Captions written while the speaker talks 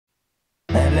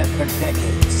lived for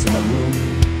decades in a room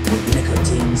with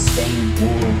nicotine-stained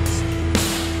walls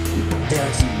and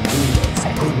dirty windows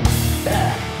I couldn't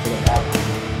bear to look out.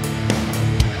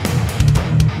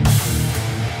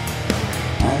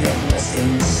 A endless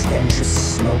stench of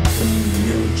smoke and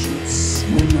mildew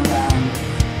swing around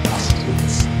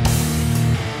nostrils.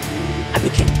 I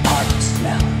became part of the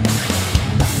smell,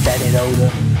 the fetid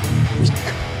odor, weak,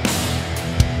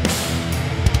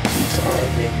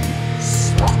 driving,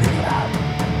 slopping around,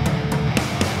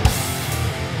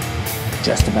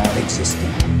 just about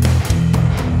existing,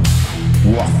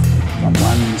 wafted from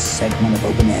one segment of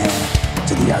open air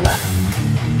to the other,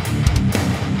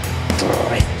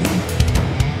 drifting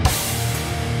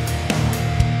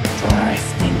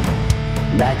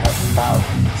like a foul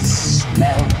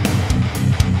smell.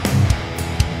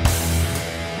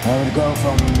 I would go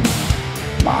from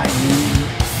my room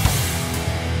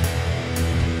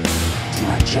to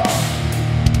my job.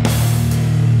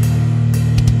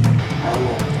 I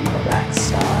walked on the back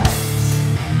sides.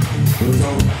 It was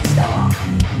always dark.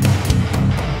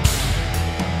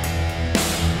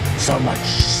 So much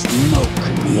smoke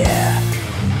in the air.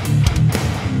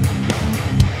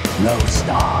 No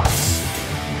stars.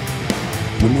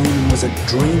 The moon was a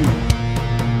dream.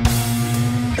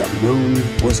 The moon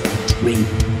was a dream.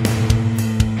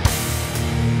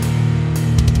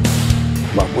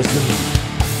 What was the moon?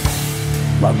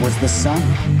 What was the sun?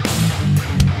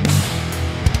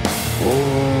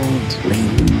 All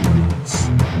dreams.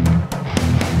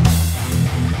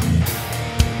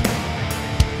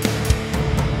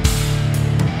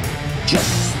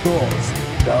 Just thoughts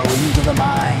that go into the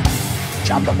mind,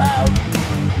 jump about,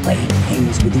 play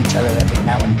games with each other every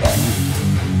now and then.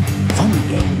 Fun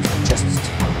games, just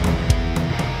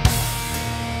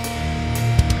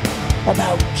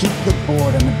about keep the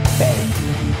boredom at bay.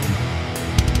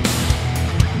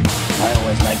 I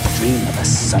always liked to dream of a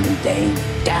sunny day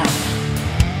down.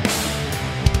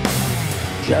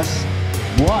 Just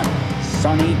one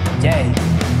sunny day.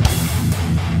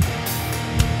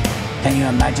 Can you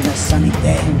imagine a sunny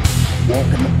day? Walk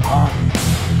in the park.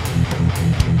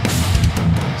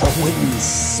 The wind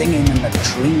singing in the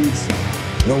trees,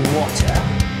 the water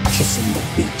kissing the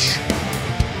beach,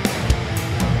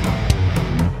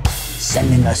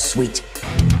 sending a sweet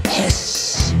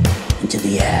hiss into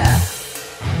the air.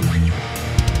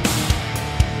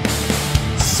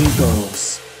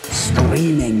 Seagulls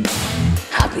screaming,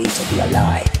 happy to be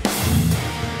alive.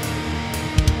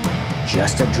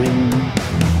 Just a dream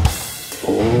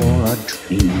or a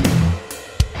dream.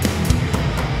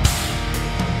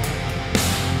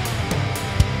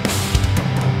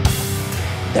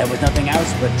 There was nothing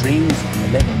else but dreams, and you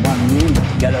live in one room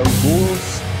with yellow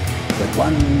walls, with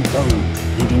one road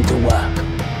leading to work.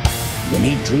 You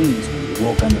need dreams when you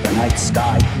walk under the night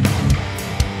sky.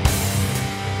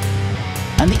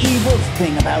 And the evil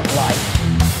thing about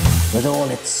life, with all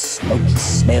its smoky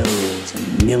smells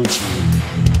and mildew,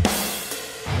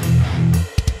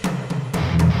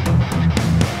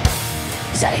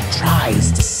 is that it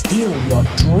tries to steal your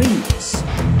dreams.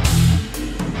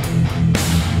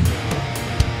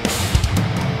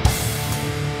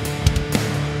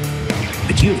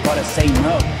 But you've got to say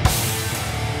no.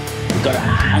 You've got to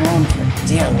hang on for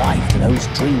dear life to those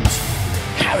dreams.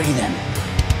 Carry them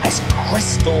as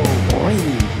crystal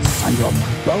rings on your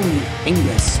bony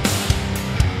fingers.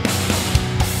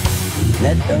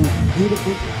 Let those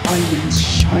beautiful diamonds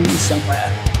shine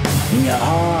somewhere in your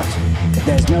heart if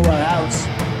there's nowhere else.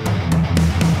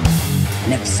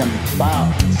 And if some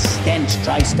foul stench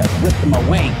tries to whip them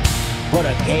away, put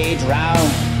a cage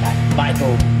round that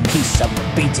vital piece of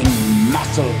beating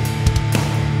muscle.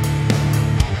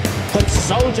 Put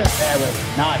soldiers there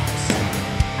with knives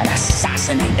and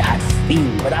assassinate that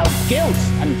fiend without guilt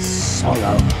and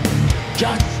sorrow.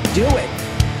 Just do it.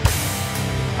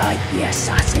 Like the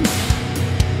assassin.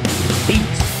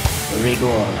 Beat the rigor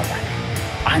of that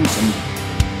phantom.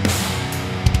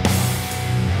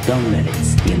 Don't let it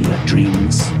steal your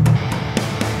dreams.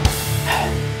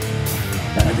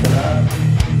 Nothing to love,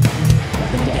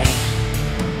 nothing to hate,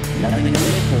 nothing to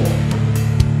live for,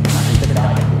 nothing to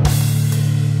die for.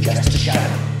 Just a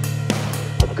shadow,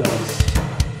 a ghost.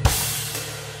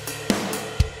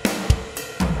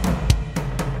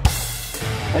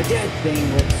 A dead thing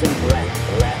with some breath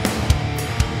left,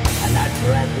 and that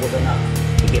breath was enough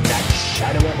to give that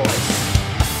shadow a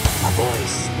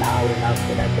voice loud enough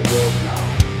to let the world know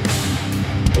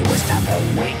it was time to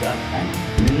wake up and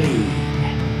leave.